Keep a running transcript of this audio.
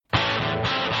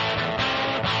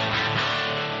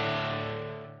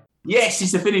Yes,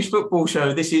 it's the Finnish football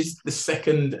show. This is the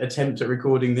second attempt at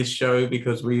recording this show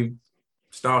because we've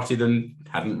started and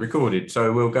hadn't recorded.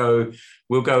 So we'll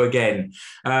go again.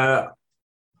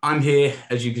 I'm here,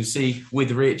 as you can see, with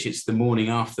Rich. It's the morning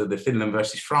after the Finland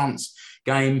versus France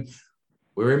game.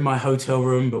 We're in my hotel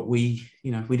room, but we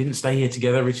didn't stay here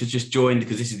together. Rich has just joined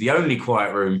because this is the only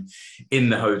quiet room in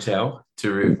the hotel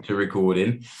to record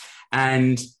in.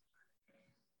 And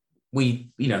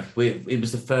it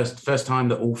was the first time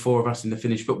that all four of us in the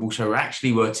Finnish football show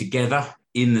actually were together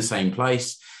in the same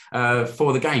place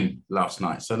for the game last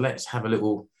night. So let's have a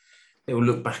little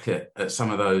look back at some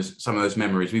of those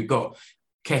memories. We've got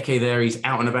Keke there. He's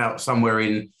out and about somewhere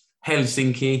in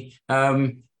Helsinki.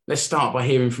 Let's start by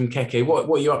hearing from Keke. What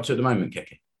are you up to at the moment,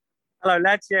 Keke? Hello,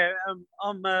 lads. Yeah,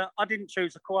 I didn't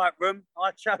choose a quiet room.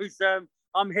 I chose.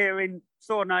 I'm here in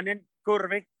Sornainen,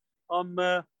 Kurvi.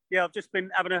 I've just been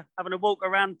having a walk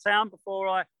around town before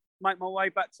I make my way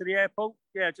back to the airport.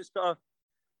 Yeah, just got to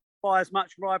buy as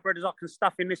much rye bread as I can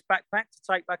stuff in this backpack to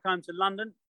take back home to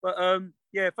London. But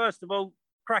first of all,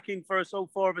 cracking for us all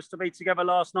four of us to be together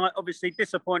last night. Obviously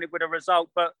disappointed with the result,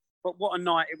 but what a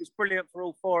night. It was brilliant for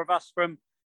all four of us from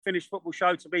Finnish Football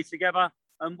Show to be together.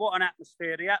 And what an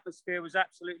atmosphere. The atmosphere was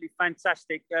absolutely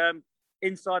fantastic.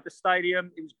 Inside the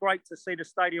stadium, it was great to see the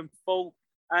stadium full.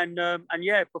 And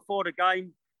before the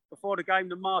game,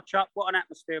 the march up, what an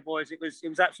atmosphere, boys. It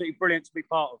was absolutely brilliant to be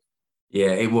part of.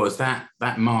 Yeah, it was. That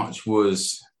march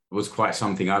was quite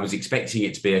something. I was expecting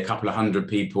it to be a couple of hundred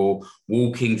people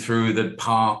walking through the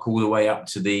park all the way up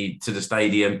to the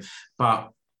stadium, but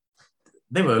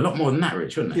there were a lot more than that,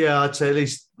 Rich, weren't there? Yeah, I'd say at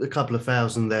least a couple of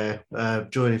thousand there,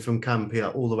 joining from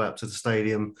Campia all the way up to the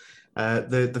stadium.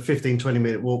 The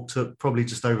 15-20-minute walk took probably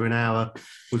just over an hour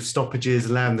with stoppages,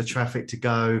 allowing the traffic to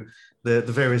go. The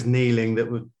various kneeling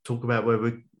that we talk about, where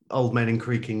we're old men in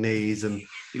creaking knees and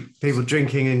people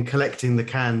drinking and collecting the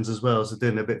cans as well, so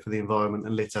doing a bit for the environment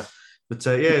and litter. But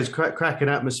it was cracking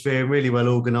atmosphere, really well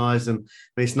organised, and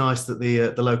it's nice that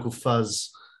the local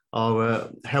fuzz are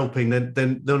helping.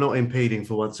 They're not impeding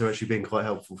for once. They're actually being quite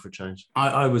helpful for a change.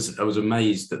 I was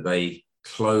amazed that they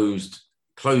closed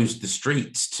the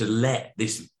streets to let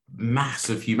this mass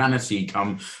of humanity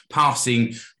come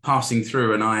passing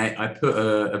through. And I put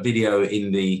a video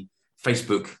in the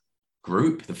Facebook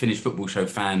group, the Finnish Football Show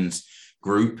fans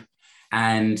group,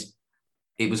 and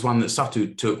it was one that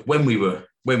Satu took when we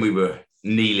were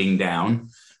kneeling down.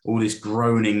 All this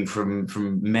groaning from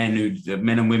men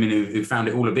and women who found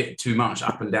it all a bit too much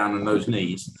up and down on those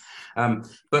knees.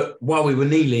 But while we were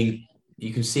kneeling,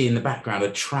 you can see in the background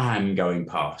a tram going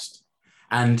past,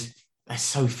 and that's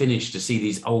so Finnish to see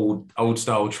these old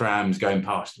style trams going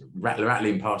past,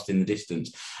 rattling past in the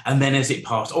distance. And then as it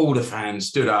passed, all the fans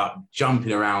stood up,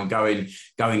 jumping around,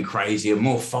 going crazy, and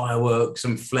more fireworks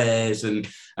and flares and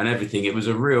everything. It was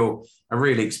a real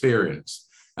experience.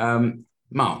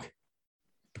 Mark.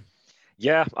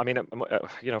 Yeah, I mean,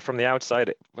 from the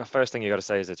outside, the first thing you got to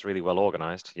say is it's really well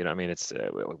organized. You know, I mean, it's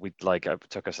it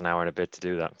took us an hour and a bit to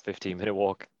do that 15-minute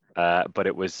walk. But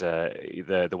it was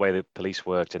the way the police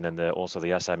worked, and then also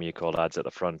the SMU call lads at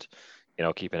the front,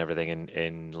 keeping everything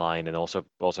in line, and also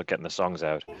getting the songs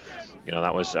out.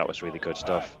 That was really good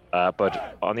stuff.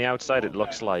 But on the outside, it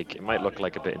might look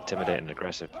like a bit intimidating and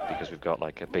aggressive because we've got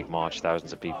like a big march,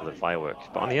 thousands of people and fireworks.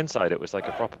 But on the inside, it was like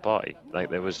a proper party. Like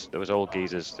there was old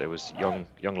geezers, there was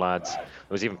young lads, there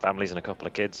was even families and a couple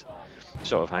of kids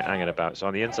sort of hanging about. So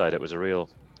on the inside, it was a real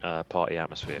party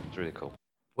atmosphere. It was really cool.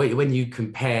 When you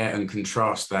compare and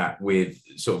contrast that with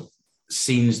sort of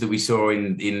scenes that we saw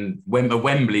in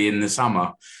Wembley in the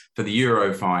summer for the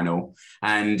Euro final,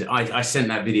 and I sent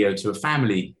that video to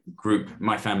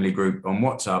my family group on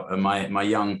WhatsApp, and my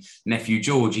young nephew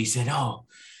George, he said, "Oh,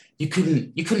 you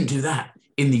couldn't do that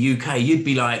in the UK. You'd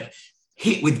be like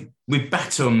hit with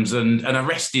batons and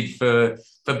arrested for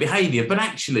behaviour." But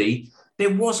actually,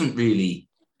 there wasn't really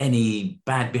any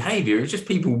bad behaviour. It was just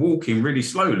people walking really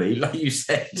slowly, like you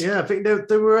said. Yeah, I think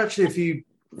there were actually a few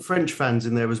French fans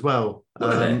in there as well.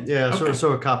 I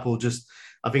saw a couple.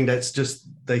 I think that's just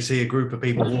they see a group of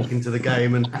people walking to the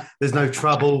game and there's no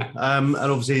trouble. And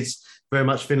obviously it's very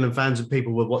much Finland fans, and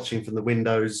people were watching from the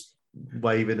windows,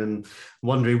 waving and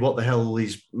wondering what the hell all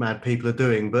these mad people are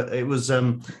doing. But it was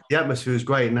the atmosphere was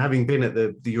great, and having been at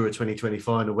the Euro 2020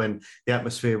 final when the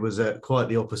atmosphere was quite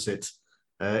the opposite.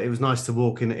 It was nice to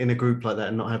walk in a group like that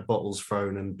and not have bottles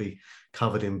thrown and be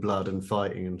covered in blood and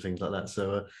fighting and things like that.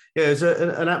 So, it's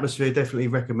an atmosphere definitely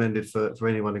recommended for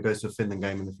anyone who goes to a Finland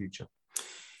game in the future.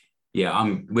 Yeah,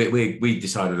 we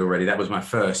decided already. That was my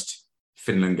first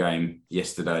Finland game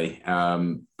yesterday,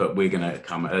 but we're going to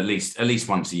come at least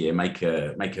once a year, make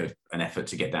an effort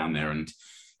to get down there and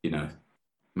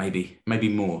maybe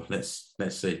more. Let's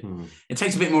see. It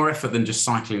takes a bit more effort than just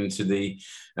cycling to the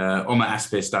Oma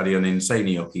Aspe Stadion in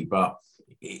Seinäjoki, but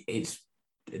it's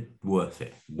worth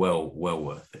it. Well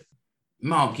worth it.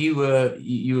 Mark, you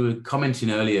were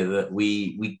commenting earlier that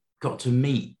we got to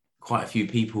meet quite a few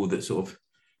people that sort of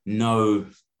know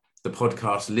the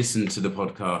podcast, listen to the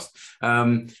podcast.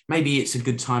 Maybe it's a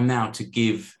good time now to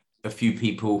give a few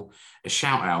people a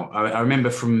shout out. I remember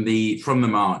from the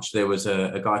march, there was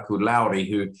a guy called Lauri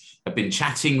who had been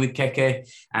chatting with Keke,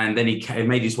 and then he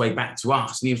made his way back to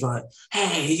us, and he was like,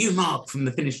 "Hey, are you Mark from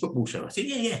the Finnish Football Show?" I said,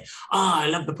 "Yeah. I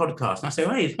love the podcast." And I said,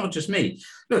 "Hey, it's not just me.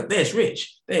 Look, there's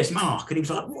Rich, there's Mark," and he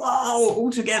was like, "Wow, all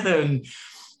together." And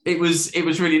it was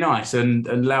really nice. And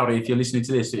Lauri, if you're listening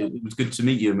to this, it was good to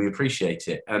meet you, and we appreciate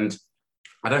it. And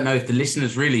I don't know if the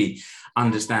listeners really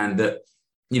understand that,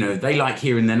 they like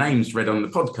hearing their names read on the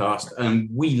podcast, and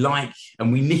we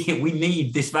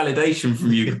need this validation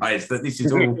from you guys that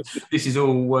this is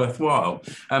all worthwhile.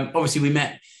 Obviously, we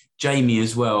met Jamie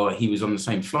as well. He was on the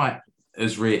same flight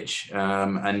as Rich,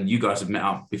 and you guys have met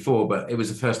up before, but it was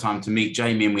the first time to meet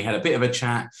Jamie, and we had a bit of a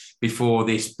chat before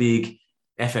this big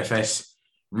FFS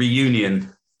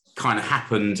reunion kind of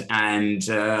happened, and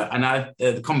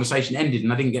the conversation ended,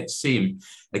 and I didn't get to see him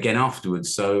again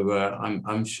afterwards. So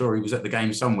I'm sure he was at the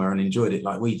game somewhere and enjoyed it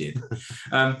like we did.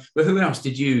 But who else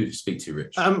did you speak to,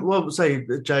 Rich? Well, say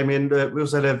Jamie, and we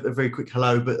also had a very quick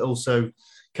hello, but also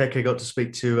Keke got to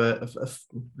speak to a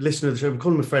listener of the show. We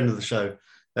call him a friend of the show,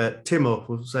 Timo.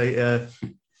 We'll say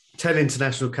 10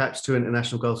 international caps, 2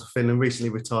 international goals for Finland. Recently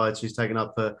retired, so he's taken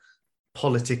up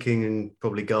politicking and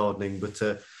probably gardening, but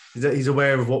he's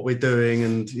aware of what we're doing,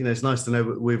 and it's nice to know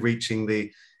that we're reaching the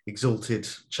exalted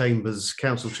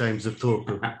council chambers of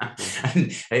Turku.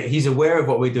 And he's aware of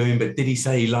what we're doing, but did he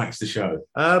say he likes the show?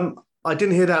 I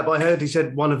didn't hear that, but I heard he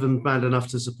said one of them mad enough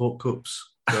to support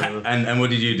Cups. So, and what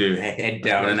did you do? Head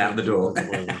down and out the door.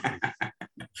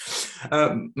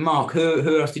 Mark,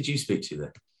 who else did you speak to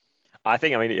there? I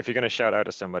think, if you're going to shout out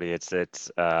to somebody, it's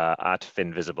at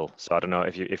FinVisible. So I don't know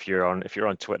if you're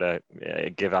on Twitter,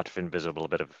 give at FinVisible a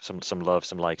bit of some love,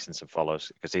 some likes, and some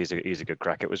follows, because he's a good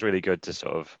crack. It was really good to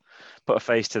sort of put a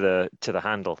face to the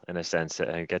handle in a sense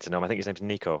and get to know him. I think his name's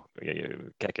Nico.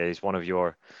 Keke is one of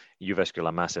your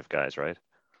Jyväskylä massive guys, right?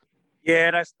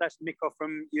 Yeah, that's Nico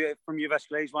from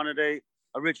Jyväskylä. He's one of the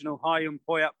original Higham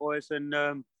Pojat boys, and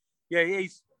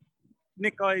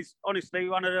Nico is honestly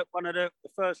one of the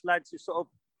first lads who sort of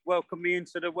welcomed me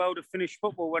into the world of Finnish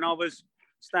football when I was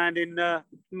standing, made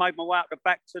my way out the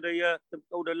back to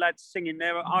all the lads singing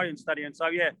there at Iron Stadium. So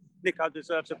yeah, Nico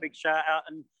deserves a big shout out,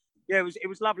 and yeah, it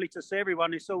was lovely to see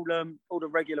everyone. It's all the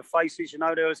regular faces,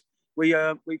 we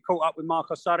caught up with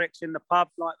Marko Sareks in the pub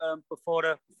before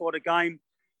the game,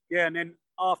 yeah, and then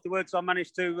afterwards I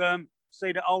managed to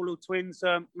see the Oulu twins,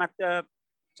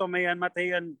 Tommy and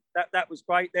Matti, and that was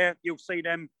great there. You'll see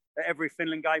them at every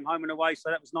Finland game, home and away, so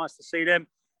that was nice to see them.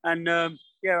 And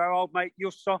our old mate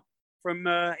Jusso from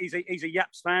he's a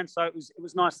Yaps fan, so it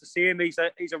was nice to see him. He's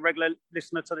a regular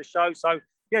listener to the show, so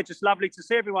yeah, just lovely to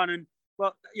see everyone, and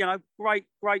great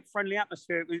friendly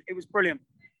atmosphere. It was brilliant.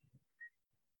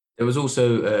 There was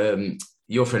also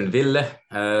your friend Ville,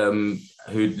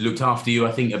 who looked after you,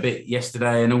 I think, a bit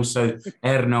yesterday, and also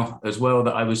Erno as well,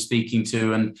 that I was speaking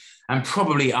to, and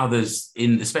probably others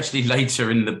especially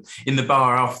later in the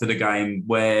bar after the game,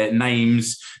 where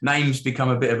names become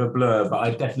a bit of a blur. But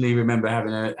I definitely remember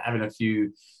having a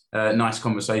few nice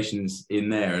conversations in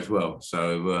there as well.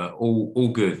 So all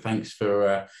good. Thanks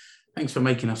for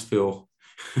making us feel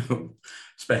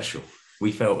special.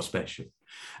 We felt special.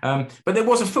 But there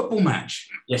was a football match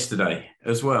yesterday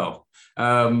as well.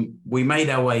 We made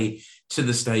our way to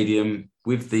the stadium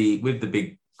with the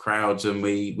big crowds, and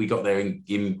we got there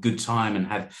in good time and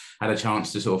had a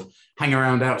chance to sort of hang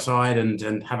around outside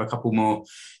and have a couple more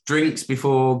drinks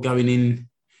before going in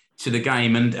to the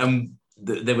game. And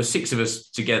there were 6 of us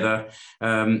together.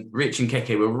 Rich and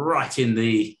Keke were right in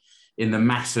the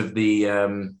mass of the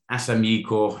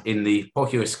Asamjiko in the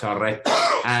Pohjois-Karre,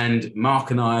 and Mark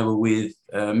and I were with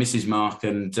Mrs. Mark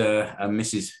and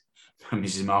Mrs.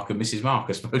 Mark and Mrs. Mark,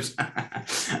 I suppose.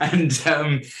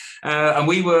 and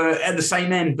we were at the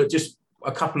same end, but just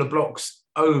a couple of blocks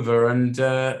over. And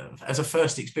as a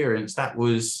first experience, that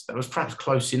was perhaps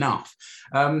close enough.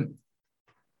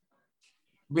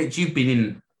 Rich, you've been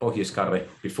in Pohjois-Karre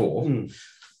before.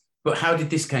 But how did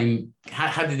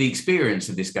the experience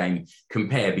of this game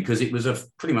compare? Because it was a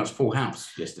pretty much full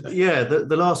house yesterday. Yeah,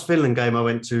 the last Finland game I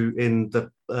went to in the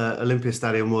Olympia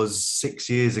Stadium was 6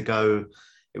 years ago.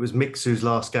 It was Miksu's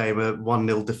last game, a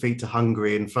 1-0 defeat to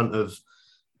Hungary in front of,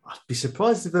 I'd be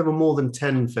surprised if there were more than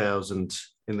 10,000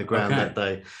 in the ground that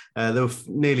day. There were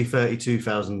nearly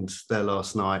 32,000 there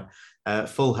last night.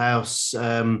 Full house.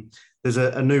 There's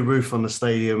a new roof on the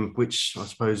stadium, which I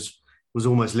suppose was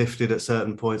almost lifted at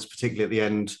certain points, particularly at the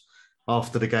end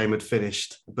after the game had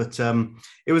finished. But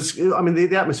it was, I mean,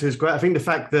 the atmosphere was great. I think the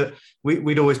fact that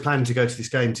we'd always planned to go to this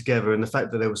game together, and the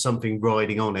fact that there was something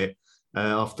riding on it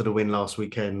after the win last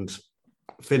weekend,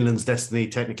 Finland's destiny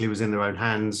technically was in their own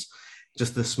hands.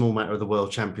 Just the small matter of the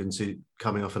world champions who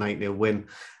coming off an 8-0 win.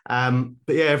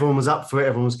 But yeah, everyone was up for it.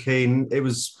 Everyone was keen.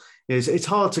 It's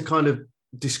hard to kind of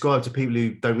describe to people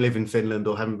who don't live in Finland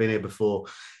or haven't been here before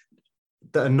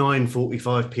that a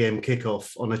 9:45 p.m.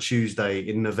 kickoff on a Tuesday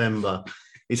in November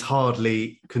is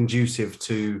hardly conducive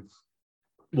to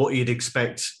what you'd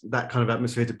expect that kind of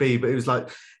atmosphere to be. But it was like,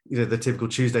 the typical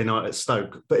Tuesday night at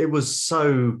Stoke. But it was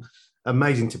so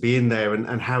amazing to be in there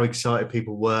and how excited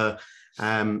people were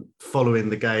following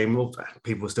the game. Well,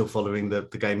 people were still following the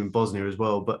game in Bosnia as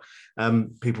well, but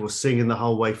people were singing the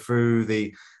whole way through.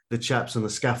 The chaps on the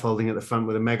scaffolding at the front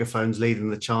with the megaphones leading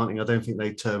the chanting. I don't think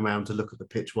they turned around to look at the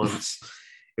pitch once.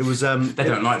 It was they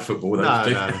don't like football. No,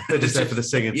 they're just there for the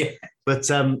singing. Yeah.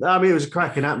 But I mean, it was a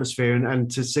cracking atmosphere,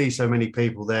 and to see so many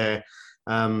people there,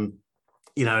 and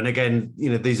again,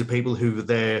 these are people who were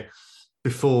there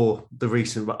before the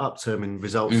recent upturn in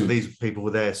results. So these people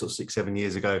were there sort of 6-7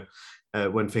 years ago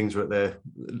when things were at their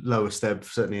lowest ebb,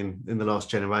 certainly in the last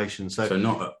generation. So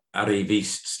not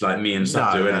arrivists like me and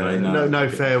stuff. No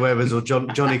fair weathers or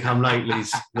Johnny come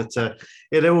latelys. But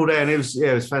they're all there, and it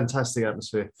was fantastic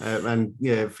atmosphere, and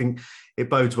I think it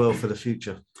bodes well for the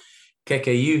future.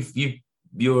 Keke,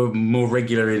 you're more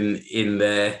regular in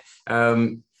there.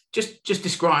 Just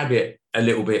describe it a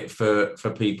little bit for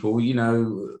people.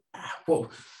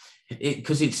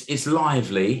 Because it's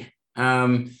lively.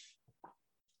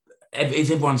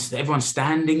 Is everyone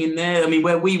standing in there? I mean,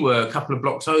 where we were a couple of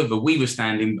blocks over, we were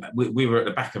standing. We were at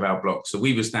the back of our block, so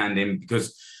we were standing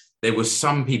because there were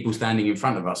some people standing in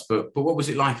front of us. But what was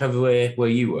it like over where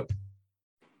you were?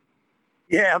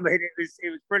 Yeah, I mean, it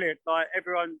was brilliant. Like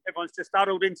everyone's just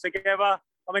huddled in together.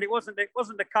 I mean, it wasn't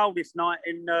the coldest night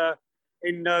in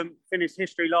Finnish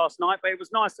history last night, but it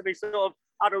was nice to be sort of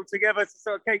huddled together to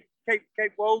sort of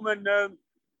keep warm. And I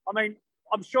mean,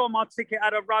 I'm sure my ticket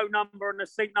had a row number and a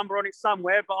seat number on it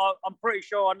somewhere, but I'm pretty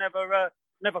sure I never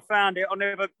found it. I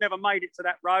never made it to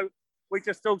that row. We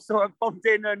just all sort of bombed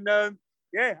in and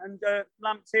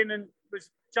lumped in and was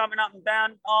jumping up and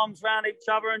down, arms around each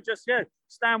other, and just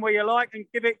stand where you like and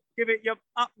give it your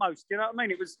utmost. You know what I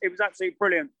mean? It was absolutely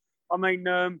brilliant. I mean,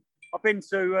 I've been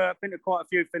to quite a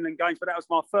few Finland games, but that was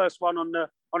my first one on the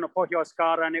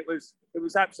Pohjois-Kara, and it was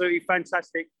absolutely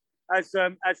fantastic. As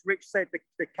Rich said,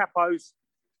 the capos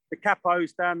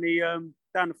down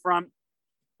the front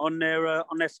on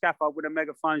their scaffold with the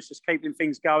megaphones, just keeping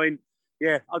things going.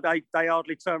 Yeah, they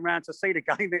hardly turned around to see the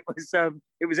game.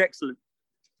 It was excellent.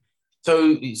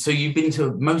 So you've been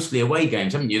to mostly away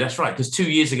games, haven't you? That's right, because 2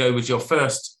 years ago was your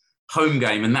first home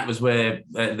game, and that was where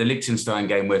the Liechtenstein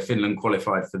game where Finland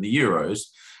qualified for the Euros.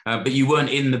 But you weren't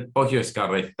in the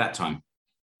Pohjois-Kara that time.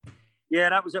 Yeah,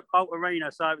 that was at Bolt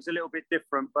Arena, so it was a little bit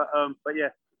different. But yeah.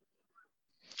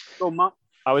 Go on, Mark.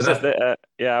 I was at the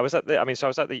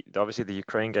obviously the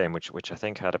Ukraine game, which I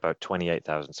think had about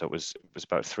 28,000, so it was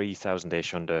about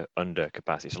 3,000-ish under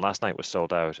capacity. So last night was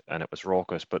sold out and it was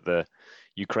raucous, but the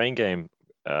Ukraine game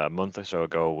a month or so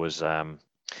ago was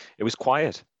it was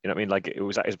quiet. You know what I mean? Like I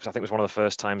think it was one of the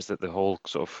first times that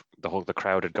the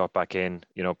crowd had got back in,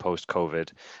 post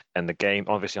COVID, and the game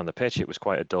obviously on the pitch it was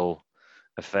quite a dull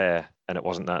affair, and it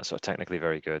wasn't that sort of technically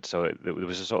very good, so there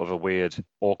was a sort of a weird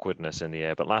awkwardness in the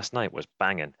air. But last night was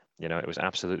banging. It was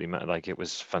absolutely it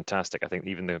was fantastic. I think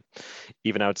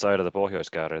even outside of the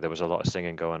Pohjois-Kara there was a lot of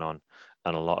singing going on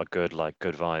and a lot of good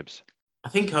vibes. I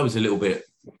think I was a little bit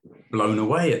blown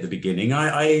away at the beginning.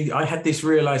 I had this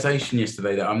realization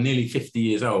yesterday that I'm nearly 50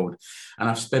 years old, and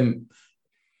I've spent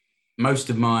most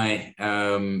of my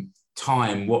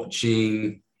time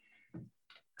watching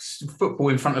football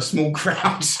in front of small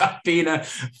crowds. I've been a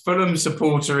Fulham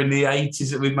supporter in the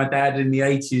 80s with my dad in the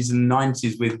 80s and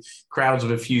 90s with crowds of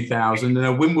a few thousand, and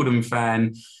a Wimbledon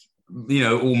fan,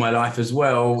 all my life as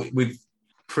well with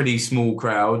pretty small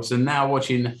crowds. And now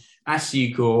watching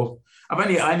Asiukor, I've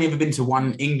only ever been to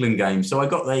one England game, so I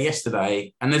got there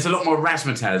yesterday, and there's a lot more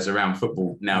razzmatazz around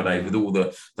football nowadays with all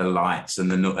the lights and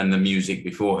the music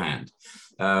beforehand.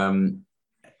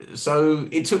 So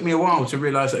it took me a while to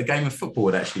realise that a game of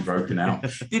football had actually broken out.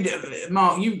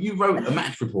 Mark, you wrote a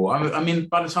match report. I mean,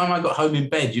 by the time I got home in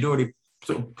bed, you'd already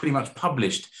sort of pretty much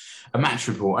published a match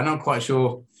report. I'm not quite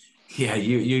sure, Yeah,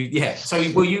 yeah. So,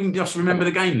 well, you can just remember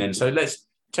the game then. So let's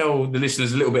tell the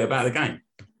listeners a little bit about the game.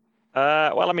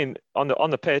 Well, I mean, on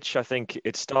the pitch, I think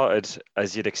it started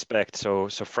as you'd expect. So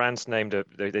France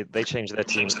they changed their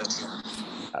team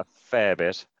a fair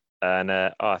bit, and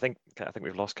I think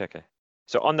we've lost Keke.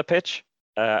 So on the pitch,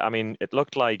 I mean, it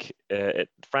looked like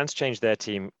France changed their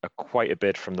team quite a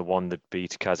bit from the one that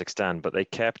beat Kazakhstan, but they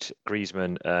kept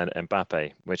Griezmann and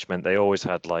Mbappe, which meant they always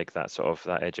had like that sort of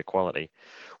that edge of quality.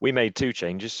 We made two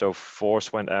changes, so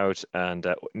Force went out and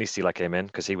Nisila came in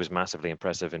because he was massively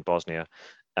impressive in Bosnia,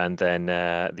 and then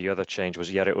the other change was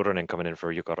Jere Urunen coming in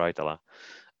for Jukka Raitala,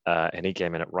 and he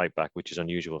came in at right back, which is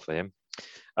unusual for him.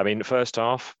 I mean, the first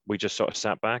half, we just sort of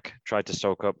sat back, tried to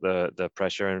soak up the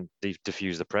pressure and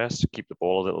diffuse the press, keep the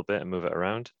ball a little bit and move it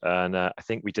around. And I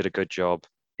think we did a good job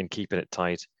in keeping it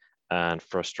tight and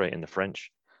frustrating the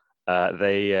French.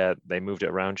 They moved it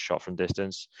around, shot from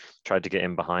distance, tried to get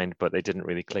in behind, but they didn't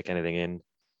really click anything in,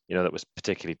 that was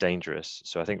particularly dangerous.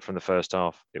 So I think from the first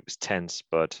half, it was tense,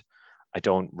 but I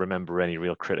don't remember any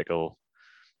real critical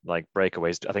like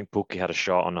breakaways. I think Pukki had a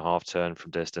shot on the half turn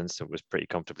from distance. It was pretty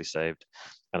comfortably saved.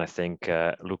 And I think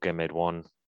Luque made one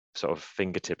sort of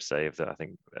fingertip save that I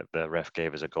think the ref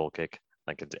gave as a goal kick,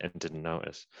 like and didn't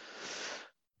notice.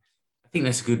 I think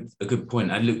that's a good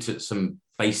point. I looked at some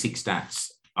basic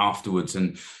stats afterwards,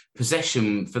 and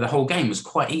possession for the whole game was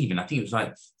quite even. I think it was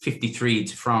like 53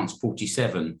 to France,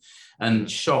 47. And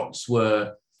shots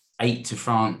were 8 to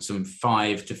France and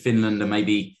 5 to Finland, and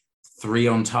maybe 3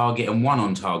 on target and 1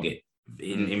 on target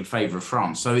in favour of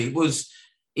France. So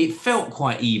it felt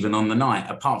quite even on the night,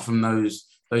 apart from those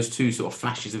two sort of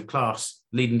flashes of class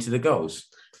leading to the goals.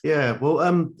 Yeah, well,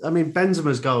 I mean,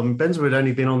 Benzema's goal. Benzema had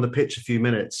only been on the pitch a few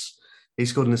minutes. He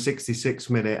scored in the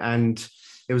 66th minute, and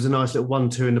it was a nice little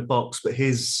 1-2 in the box. But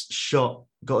his shot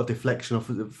got a deflection off.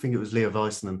 I think it was Leo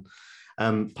Weissman,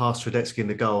 past Radetzky in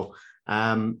the goal,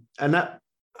 and that.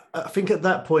 I think at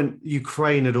that point,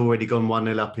 Ukraine had already gone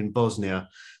 1-0 up in Bosnia.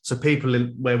 So people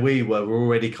where we were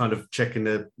already kind of checking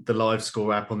the live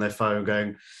score app on their phone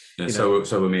going... Yeah, so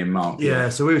were me and Mark. Yeah,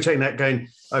 so we were checking that going,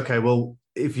 okay, well,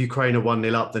 if Ukraine are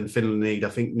 1-0 up, then Finland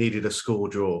needed a score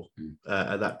draw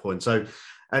at that point. So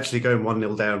actually going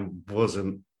 1-0 down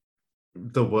wasn't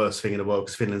the worst thing in the world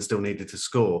because Finland still needed to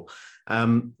score.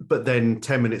 But then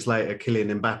 10 minutes later,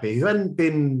 Kylian Mbappe, who hadn't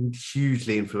been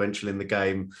hugely influential in the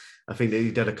game, I think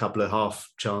he'd had a couple of half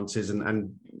chances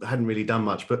and hadn't really done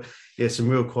much. But yeah, some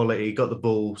real quality. He got the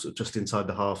ball sort of just inside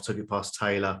the half, took it past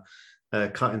Taylor,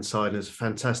 cut inside, and it was a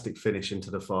fantastic finish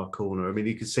into the far corner. I mean,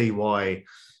 you could see why.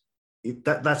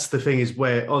 That's the thing is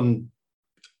where on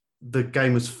the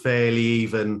game was fairly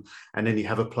even, and then you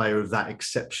have a player of that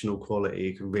exceptional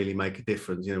quality who can really make a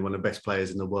difference. One of the best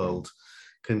players in the world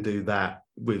can do that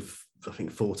with, I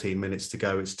think, 14 minutes to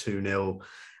go. It's 2-0.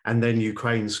 And then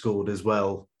Ukraine scored as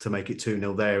well to make it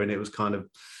 2-0 there. And it was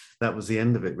that was the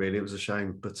end of it, really. It was a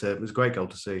shame, but it was a great goal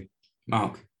to see.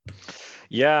 Mark?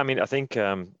 Yeah, I mean, I think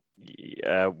Rasmus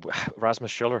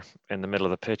Schuller in the middle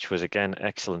of the pitch was, again,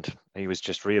 excellent. He was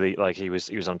just really, he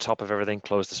was on top of everything,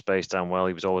 closed the space down well.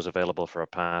 He was always available for a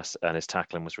pass, and his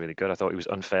tackling was really good. I thought he was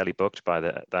unfairly booked by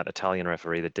that Italian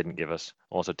referee that didn't give us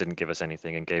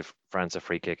anything and gave France a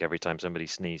free kick every time somebody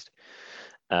sneezed.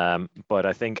 But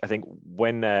I think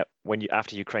when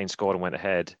after Ukraine scored and went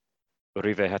ahead,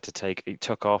 Uribe he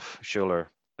took off Schuller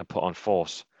and put on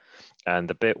Force. And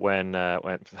the bit when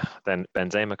then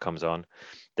Benzema comes on,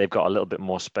 they've got a little bit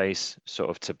more space sort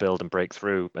of to build and break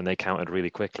through, and they countered really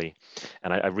quickly.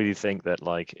 And I really think that,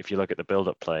 if you look at the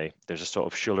build-up play, there's a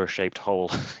sort of Schuller-shaped hole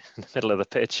in the middle of the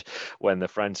pitch when the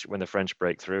French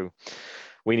break through.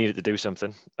 We needed to do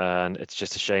something, and it's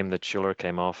just a shame that Schuller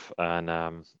came off,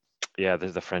 and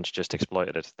the French just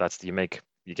exploited it.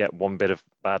 You get one bit of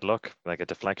bad luck, like a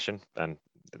deflection, and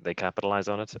they capitalize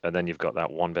on it, and then you've got that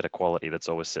one bit of quality that's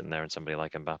always sitting there in somebody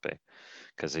like Mbappe,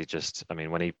 because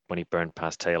when he burned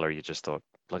past Taylor, you just thought,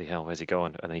 bloody hell, where's he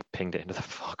going? And then he pinged it into the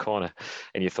far corner,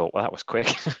 and you thought, well, that was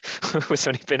quick. It's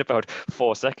only been about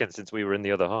 4 seconds since we were in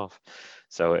the other half.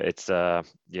 So it's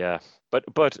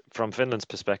but from Finland's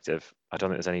perspective, I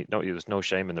don't think there was no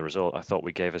shame in the result. I thought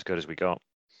we gave as good as we got.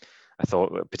 I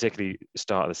thought, particularly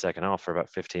start of the second half, for about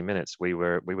 15 minutes, we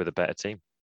were the better team.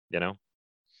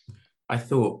 I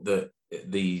thought that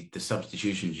the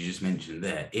substitutions you just mentioned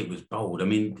there, it was bold. I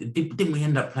mean, didn't we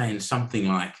end up playing something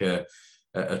like a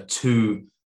 2-4-4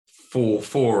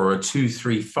 or a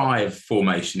 2-3-5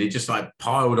 formation? It just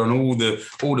piled on all the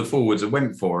forwards and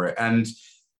went for it, and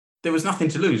there was nothing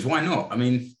to lose. Why not? I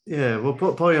mean, yeah. Well,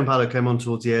 Pohjanpalo came on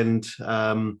towards the end,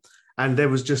 and there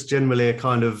was just generally a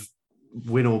kind of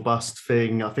win or bust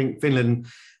thing. I think Finland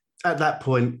at that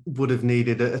point would have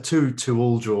needed a 2-2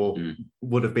 all draw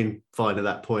would have been fine at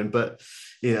that point. But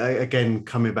again,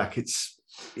 coming back, it's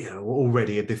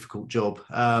already a difficult job.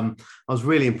 I was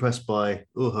really impressed by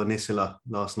Urho Nisila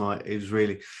last night. It was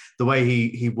really the way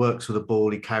he works with the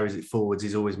ball, he carries it forwards,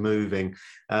 he's always moving.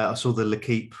 I saw the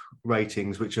L'Equipe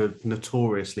ratings, which are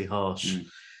notoriously harsh.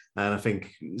 And I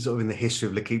think sort of in the history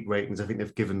of L'Equipe ratings, I think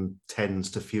they've given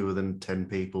 10s to fewer than 10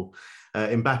 people.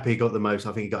 Mbappe got the most.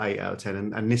 I think he got 8 out of 10.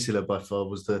 And Nisila by far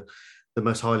was the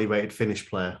most highly rated Finnish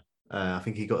player. I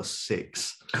think he got a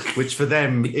 6, which for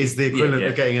them is the equivalent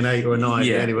of getting an 8 or a 9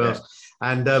 anywhere else.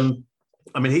 And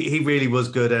I mean, he really was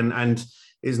good. And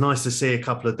it's nice to see a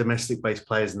couple of domestic-based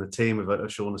players in the team, with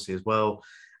O'Shaughnessy as well,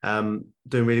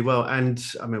 doing really well. And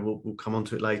I mean, we'll come on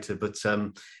to it later. But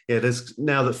there's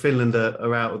now that Finland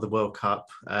are out of the World Cup,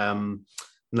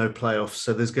 no playoffs.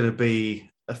 So there's going to be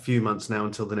a few months now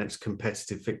until the next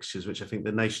competitive fixtures, which I think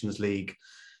the Nations League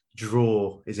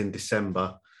draw is in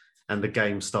December and the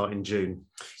games start in June.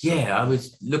 Yeah, I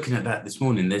was looking at that this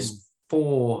morning. There's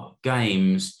 4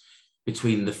 games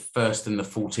between the 1st and the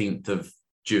 14th of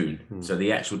June. So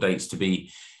the actual dates to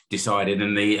be decided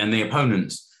and the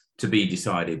opponents to be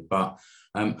decided. But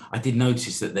I did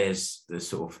notice that there's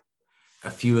sort of a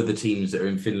few of the teams that are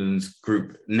in Finland's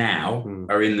group now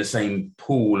are in the same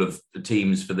pool of the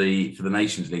teams for the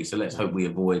Nations League. So let's hope we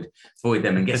avoid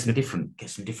them and get some different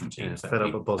teams. Yeah, fed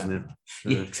up with Bosnia.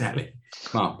 Yeah, exactly.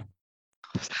 Mark.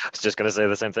 I was just going to say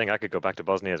the same thing. I could go back to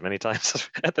Bosnia as many times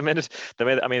at the minute.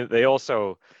 I mean, they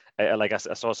also, I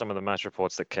saw some of the match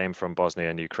reports that came from Bosnia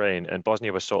and Ukraine, and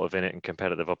Bosnia was sort of in it and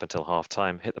competitive up until half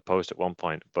time, hit the post at one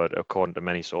point, but according to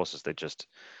many sources, they just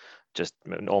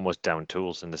almost down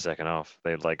tools in the second half.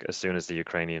 They as soon as the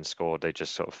Ukrainians scored, they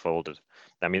just sort of folded.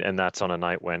 I mean, and that's on a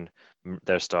night when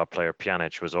their star player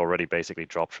Pjanic was already basically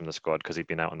dropped from the squad because he'd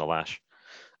been out on the lash,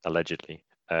 allegedly,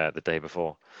 the day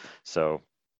before. So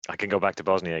I can go back to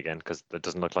Bosnia again because it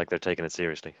doesn't look like they're taking it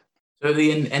seriously. So at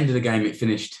the end of the game, it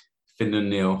finished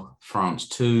Finland 0, France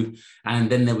 2, and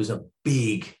then there was a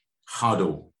big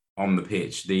huddle on the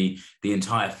pitch. The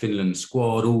entire Finland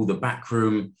squad, all the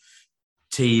backroom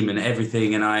team and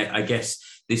everything. And I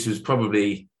guess this was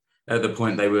probably at the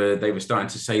point they were starting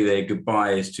to say their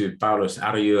goodbyes to Paulus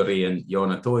Arajuri and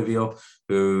Joona Toivio,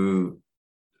 who,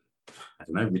 I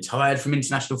don't know, retired from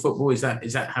international football. Is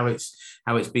that how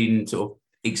it's been sort of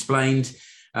explained?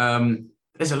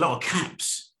 There's a lot of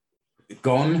caps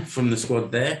gone from the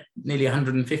squad there, nearly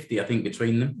 150, I think,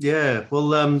 between them. Yeah,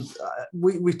 well,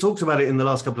 we talked about it in the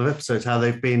last couple of episodes, how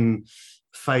they've been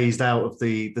phased out of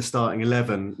the starting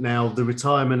 11. Now, the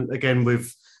retirement, again,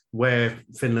 with where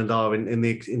Finland are in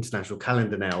the international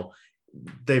calendar now,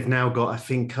 they've now got, I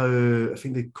think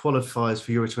the qualifiers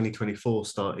for Euro 2024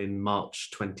 start in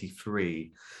March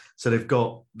 23. So they've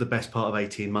got the best part of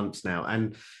 18 months now.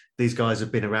 And these guys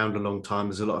have been around a long time.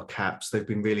 There's a lot of caps. They've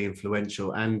been really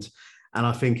influential. And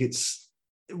I think it's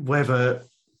whether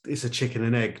it's a chicken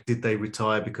and egg. Did they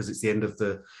retire because it's the end of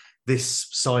this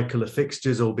cycle of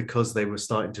fixtures, or because they were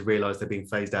starting to realise they're being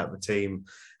phased out of the team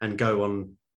and go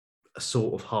on a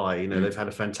sort of high? They've had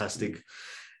a fantastic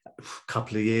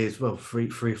couple of years, well,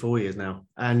 3-4 years now.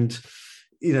 And,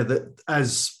 that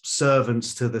as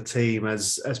servants to the team,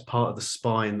 as part of the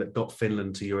spine that got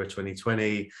Finland to Euro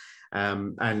 2020,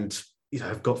 and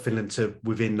have got Finland to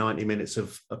within 90 minutes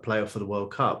of a playoff for the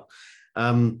World Cup.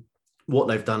 What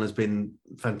they've done has been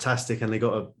fantastic, and they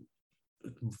got a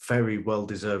very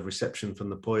well-deserved reception from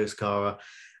the Pohjois-Kara,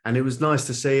 and it was nice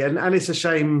to see. And it's a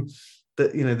shame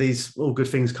that these all good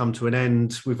things come to an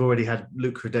end. We've already had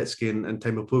Luke Radetsky and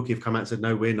Teemu Pukki have come out and said,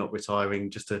 no, we're not retiring,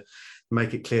 just to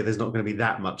make it clear there's not going to be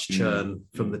that much churn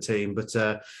from the team. But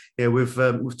with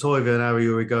Toivo and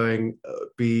Arajuri going,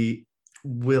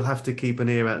 we'll have to keep an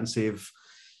ear out and see if,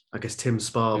 I guess, Tim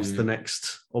Sparv's the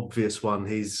next obvious one.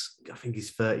 I think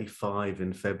he's 35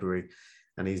 in February,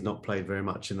 and he's not played very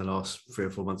much in the last 3 or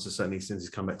 4 months, or certainly since he's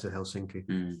come back to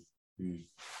Helsinki.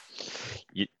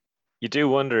 You do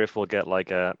wonder if we'll get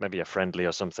maybe a friendly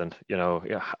or something.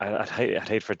 I'd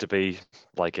hate for it to be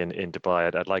like in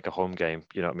Dubai. I'd like a home game.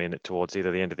 Towards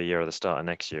either the end of the year or the start of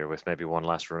next year, with maybe one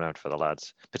last run out for the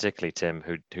lads, particularly Tim,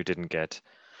 who didn't get.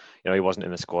 He wasn't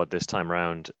in the squad this time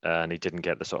round, and he didn't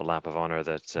get the sort of lap of honour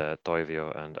that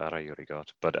Toivio and Arajuri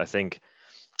got. But I think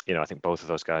both of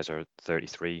those guys are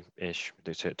 33-ish,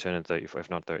 they turning 30, if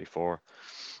not 34.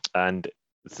 And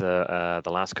the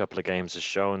last couple of games has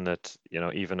shown that,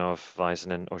 even of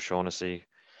Väisänen and O'Shaughnessy,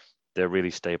 they're really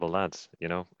stable lads,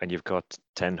 and you've got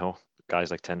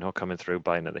guys like Tenho coming through,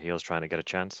 biting at the heels, trying to get a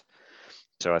chance.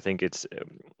 So I think it's,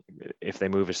 if they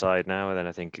move aside now, then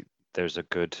I think there's a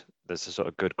good there's a sort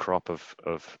of good crop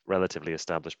of relatively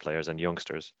established players and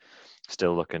youngsters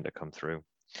still looking to come through.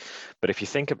 But if you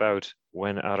think about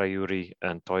when Arajuri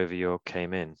and Toivio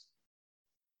came in,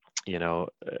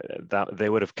 that they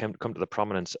would have come to the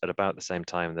prominence at about the same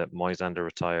time that Moisander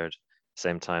retired,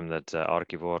 same time that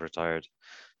Arkivor retired,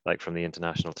 like from the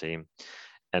international team.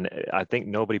 And I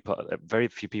think very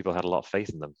few people had a lot of faith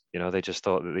in them. They just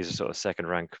thought that these are sort of second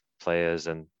rank players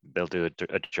and they'll do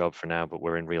a job for now, but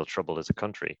we're in real trouble as a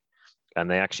country. And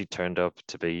they actually turned up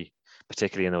to be,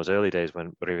 particularly in those early days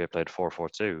when Rive played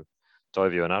 4-4-2,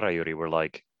 Toivio and Arajuri were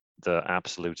like the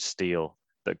absolute steal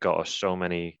that got us so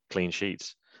many clean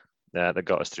sheets, that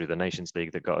got us through the Nations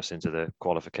League, that got us into the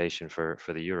qualification for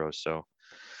the Euros. So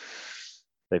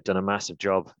they've done a massive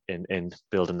job in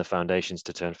building the foundations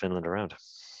to turn Finland around.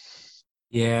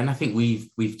 Yeah, and I think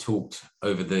we've talked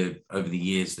over the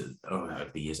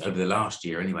last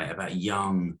year anyway, about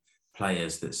young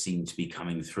players that seem to be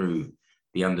coming through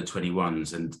the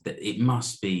under-21s, and it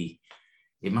must be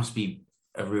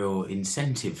a real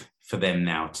incentive for them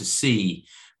now to see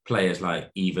players like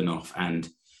Ivanov and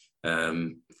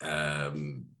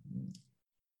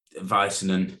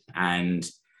Väisänen and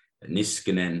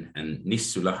Niskanen and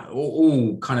Nissula,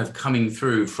 all kind of coming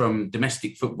through from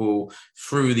domestic football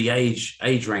through the age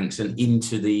ranks and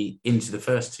into the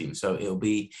first team. So it'll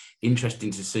be interesting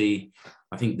to see.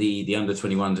 I think the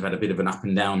under-21s have had a bit of an up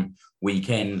and down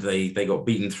weekend. They got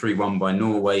beaten 3-1 by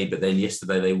Norway, but then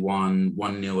yesterday they won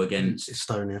 1-0 against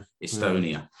Estonia.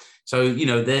 Yeah. So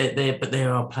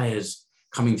there are players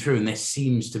coming through, and there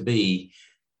seems to be.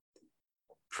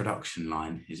 Production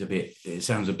line it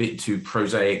sounds a bit too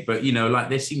prosaic, but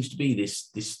there seems to be this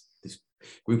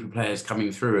group of players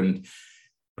coming through, and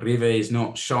Rive is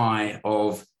not shy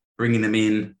of bringing them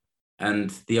in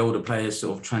and the older players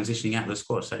sort of transitioning out of the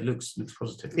squad. So it looks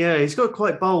positive. Yeah, he's got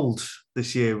quite bold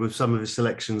this year with some of his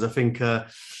selections. I think,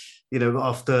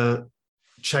 after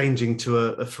changing to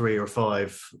a 3 or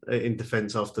 5 in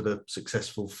defence after the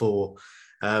successful 4,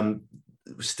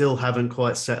 still haven't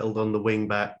quite settled on the wing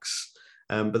backs.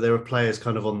 But there are players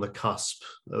kind of on the cusp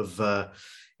of,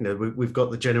 we've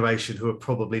got the generation who are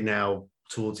probably now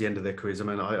towards the end of their careers. I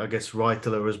mean, I guess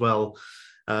Reitala as well.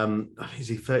 Is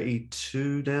he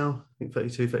 32 now? I think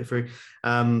 32, 33.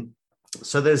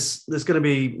 So there's going to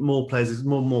be more players, there's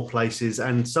more places.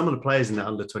 And some of the players in that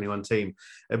under-21 team,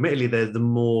 admittedly, they're the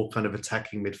more kind of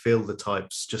attacking midfielder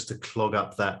types, just to clog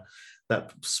up that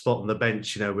spot on the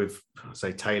bench, with,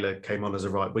 say, Taylor came on as a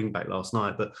right wing back last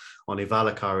night, but on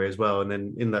Ivalakari as well. And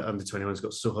then in that under-21's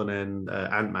got Suhonen,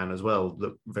 Ant-Man as well,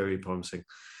 look very promising.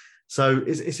 So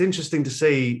it's interesting to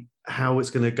see how it's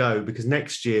going to go, because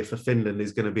next year for Finland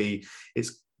is going to be,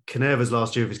 it's Kanerva's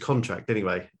last year of his contract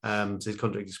anyway. So his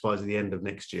contract expires at the end of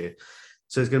next year.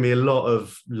 So there's going to be a lot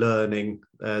of learning.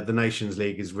 The Nations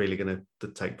League is really going to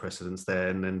take precedence there.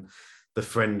 And then the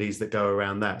friendlies that go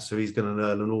around that. So he's going to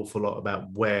learn an awful lot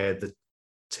about where the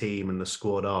team and the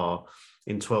squad are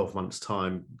in 12 months'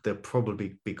 time. There'll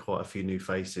probably be quite a few new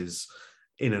faces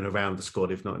in and around the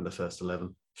squad, if not in the first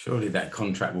 11. Surely that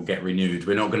contract will get renewed.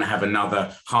 We're not going to have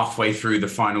another halfway through the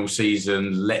final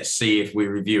season. Let's see if we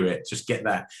review it. Just get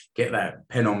that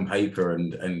pen on paper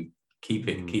and keep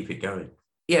it going.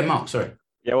 Yeah, Mark, sorry.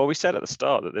 Yeah, well, we said at the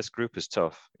start that this group is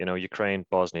tough. Ukraine,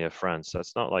 Bosnia, France. So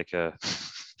it's not like a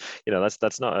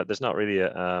there's not really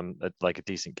a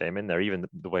decent game in there. Even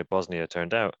the way Bosnia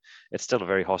turned out, it's still a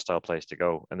very hostile place to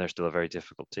go, and they're still a very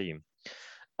difficult team.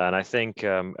 And I think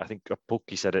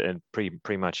Pukki said it in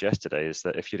pre-match yesterday, is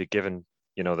that if you'd have given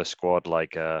the squad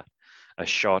like a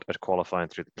shot at qualifying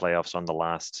through the playoffs on the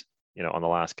last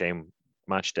game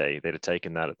match day, they'd have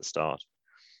taken that at the start.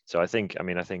 So I think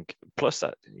plus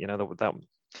that that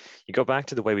you go back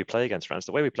to the way we play against France.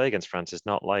 The way we play against France is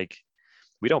not like,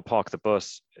 we don't park the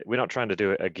bus. We're not trying to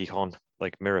do a Gijon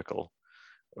like miracle.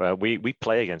 We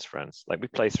play against France. Like, we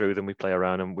play through them, we play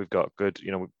around them. We've got good,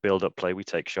 we build up play, we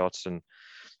take shots, and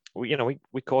we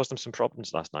caused them some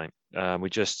problems last night. We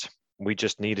just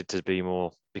needed to be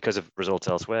more, because of results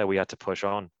elsewhere. We had to push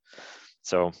on.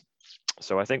 So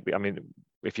I think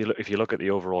if you look at the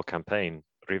overall campaign,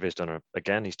 Rive's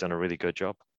he's done a really good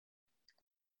job.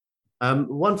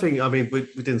 One thing, we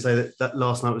didn't say that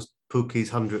last night was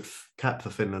Pukki's 100th cap for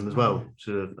Finland as well, which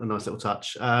is a nice little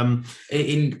touch.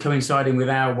 In coinciding with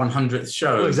our 100th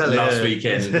show last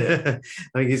weekend. I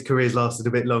think his career's lasted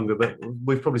a bit longer, but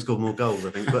we've probably scored more goals,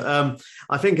 I think. But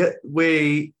I think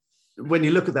when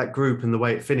you look at that group and the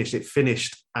way it finished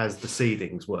as the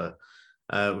seedings were,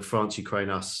 with France, Ukraine,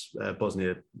 us,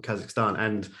 Bosnia, Kazakhstan.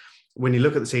 And when you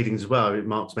look at the seedings as well,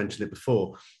 Mark's mentioned it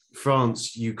before,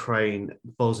 France, Ukraine,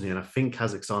 Bosnia, and I think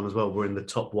Kazakhstan as well were in the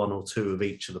top 1 or 2 of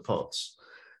each of the pots.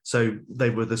 So they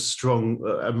were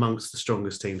amongst the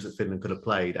strongest teams that Finland could have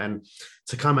played. And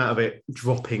to come out of it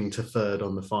dropping to third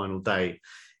on the final day,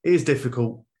 it is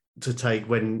difficult to take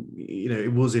when,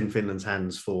 it was in Finland's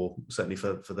hands certainly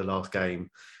for the last game.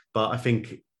 But I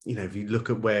think, if you look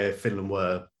at where Finland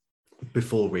were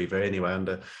before Riva anyway,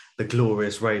 under the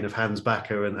glorious reign of Hans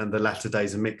Backer and the latter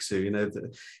days of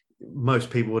Miksu, most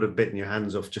people would have bitten your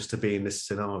hands off just to be in this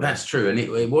scenario. That's true. And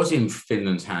it was in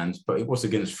Finland's hands, but it was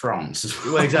against France as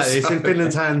well. Well, exactly. It's in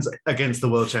Finland's hands against the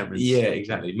world champions. Yeah,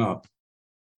 exactly. Mark.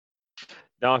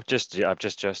 No, I've just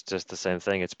the same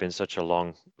thing. It's been such a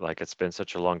long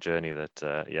journey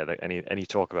that any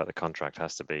talk about the contract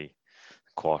has to be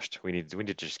quashed. We need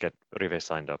to just get Rive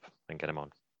signed up and get him on.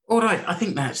 All right, I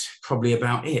think that's probably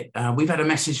about it. We've had a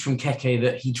message from Keke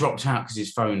that he dropped out because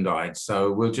his phone died.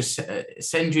 So we'll just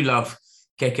send you love,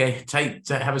 Keke.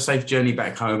 Have a safe journey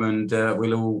back home, and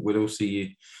we'll all see you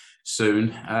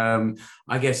soon.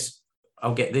 I guess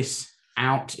I'll get this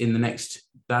out in the next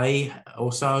day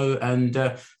or so, and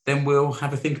then we'll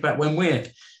have a think about when we're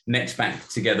next back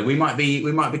together. We might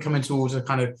be coming towards a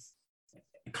kind of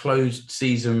closed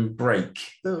season break.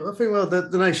 I think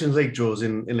the Nations League draws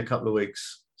in a couple of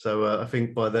weeks. So I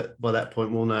think by that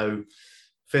point we'll know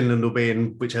Finland will be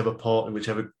in whichever pot, in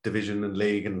whichever division and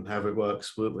league, and however it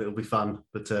works. It'll be fun.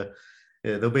 But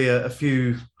there'll be a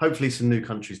few, hopefully some new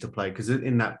countries to play, because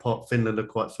in that pot Finland are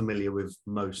quite familiar with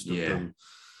most of them.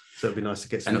 So it'd be nice to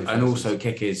get some. And also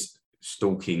Keke's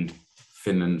stalking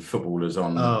Finland footballers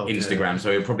on Instagram,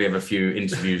 so he'll probably have a few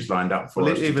interviews lined up for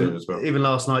us to do as well. Even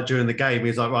last night during the game, he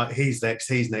was like, right, he's next.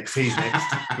 So,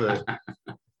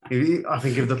 I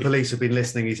think if the police had been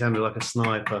listening, he sounded like a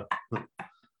sniper.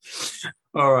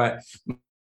 All right.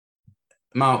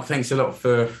 Mark, thanks a lot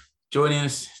for joining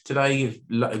us today.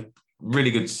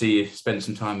 Really good to see you, spend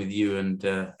some time with you and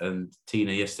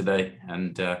Tina yesterday.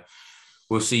 And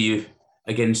we'll see you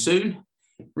again soon.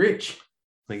 Rich.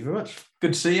 Thank you very much.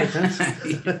 Good to see you.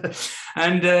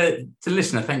 And to the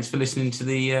listener, thanks for listening to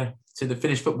the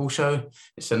Finnish Football Show.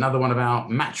 It's another one of our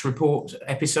match report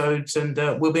episodes, and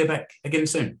we'll be back again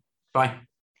soon. Bye.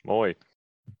 Moi.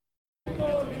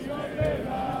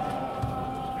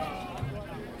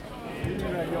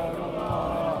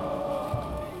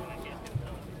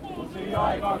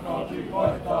 Aikakausi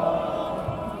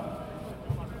koittaa,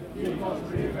 kiitos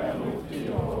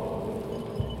Rivelutio.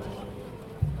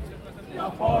 Ja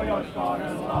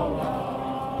Pohjois-Kaaren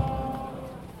laulaa,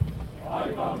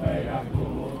 aika meidän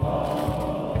kuluttaa.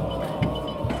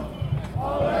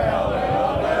 Ale, ale,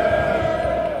 ale.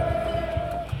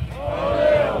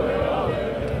 Ale, ale, ale.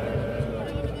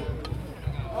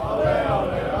 Ale,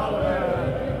 ale, ale.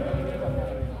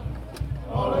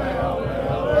 Ale, ale,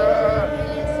 ale.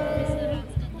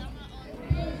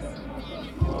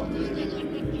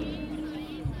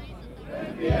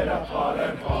 En tiedä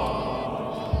parempaa.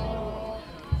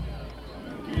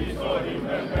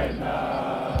 Kisoihimme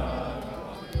mennään,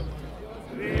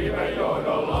 Riven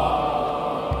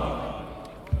johdollaan.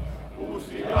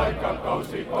 Uusi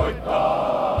aikakausi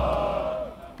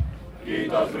koittaa,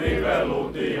 kiitos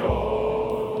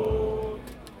Rivelutioon.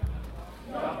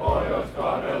 Ja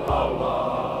Pohjois-Kaaren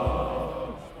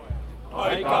laulaa,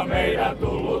 aika meidän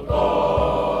tullut on.